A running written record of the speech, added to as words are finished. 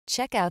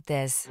Check out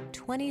this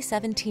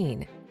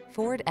 2017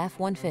 Ford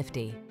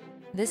F-150.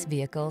 This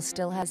vehicle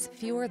still has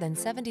fewer than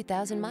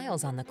 70,000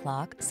 miles on the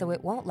clock, so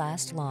it won't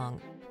last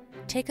long.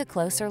 Take a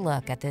closer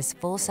look at this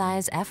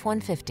full-size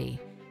F-150.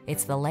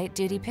 It's the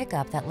light-duty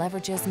pickup that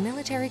leverages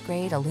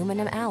military-grade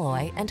aluminum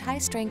alloy and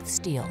high-strength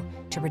steel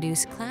to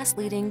produce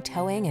class-leading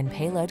towing and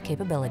payload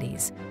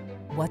capabilities.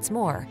 What's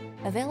more,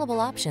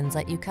 available options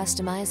let you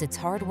customize its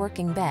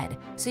hard-working bed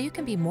so you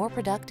can be more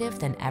productive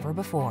than ever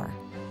before.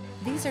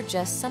 These are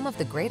just some of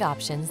the great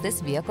options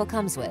this vehicle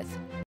comes with: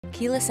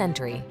 keyless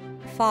entry,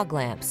 fog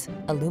lamps,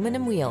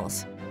 aluminum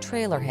wheels,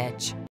 trailer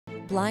hitch,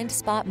 blind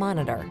spot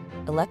monitor,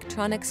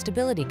 electronic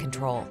stability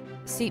control,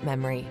 seat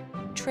memory,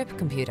 trip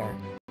computer,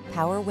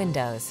 power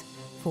windows,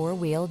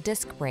 four-wheel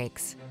disc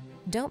brakes.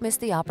 Don't miss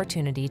the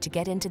opportunity to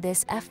get into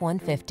this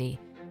F-150,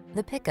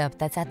 the pickup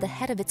that's at the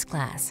head of its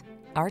class.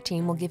 Our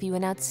team will give you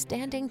an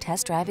outstanding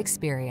test drive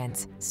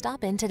experience.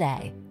 Stop in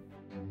today.